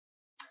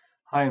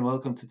Hi and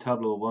welcome to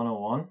Tableau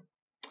 101.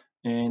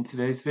 In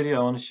today's video,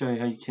 I want to show you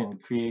how you can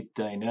create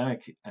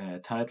dynamic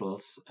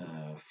titles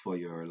for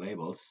your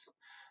labels.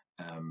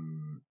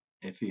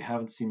 If you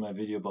haven't seen my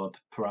video about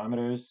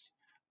parameters,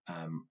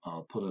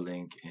 I'll put a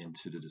link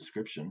into the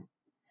description.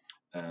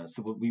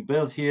 So what we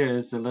built here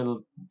is a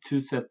little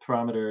two-set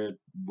parameter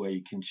where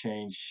you can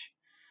change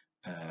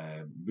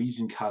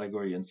region,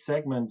 category, and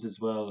segment, as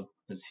well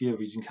as here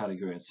region,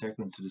 category, and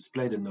segment to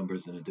display the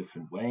numbers in a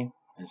different way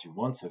as you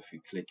want. So if you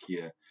click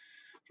here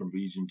from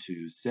region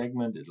to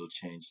segment, it'll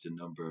change the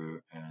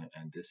number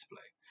and display.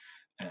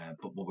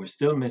 But what we're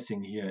still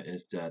missing here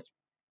is that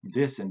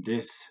this and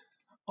this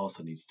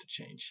also needs to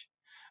change.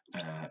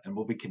 And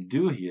what we can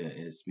do here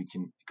is we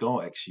can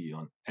go actually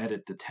on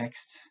edit the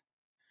text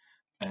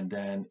and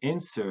then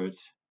insert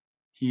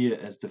here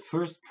as the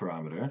first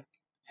parameter,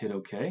 hit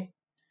OK,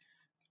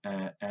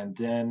 and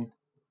then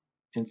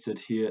insert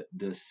here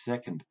the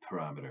second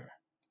parameter.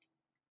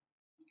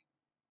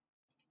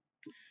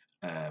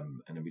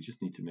 And then we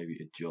just need to maybe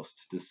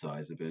adjust the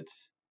size of it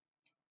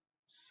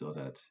so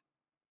that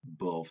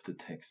both the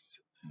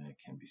text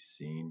can be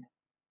seen.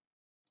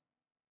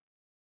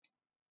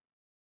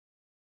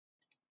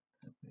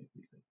 And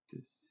maybe like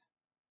this.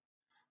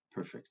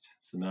 Perfect.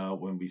 So now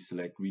when we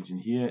select region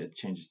here, it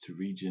changes to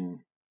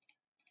region,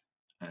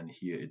 and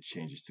here it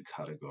changes to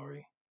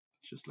category,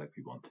 just like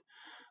we want.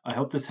 I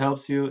hope this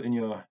helps you in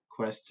your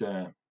quest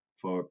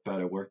for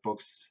better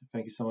workbooks.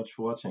 Thank you so much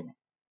for watching.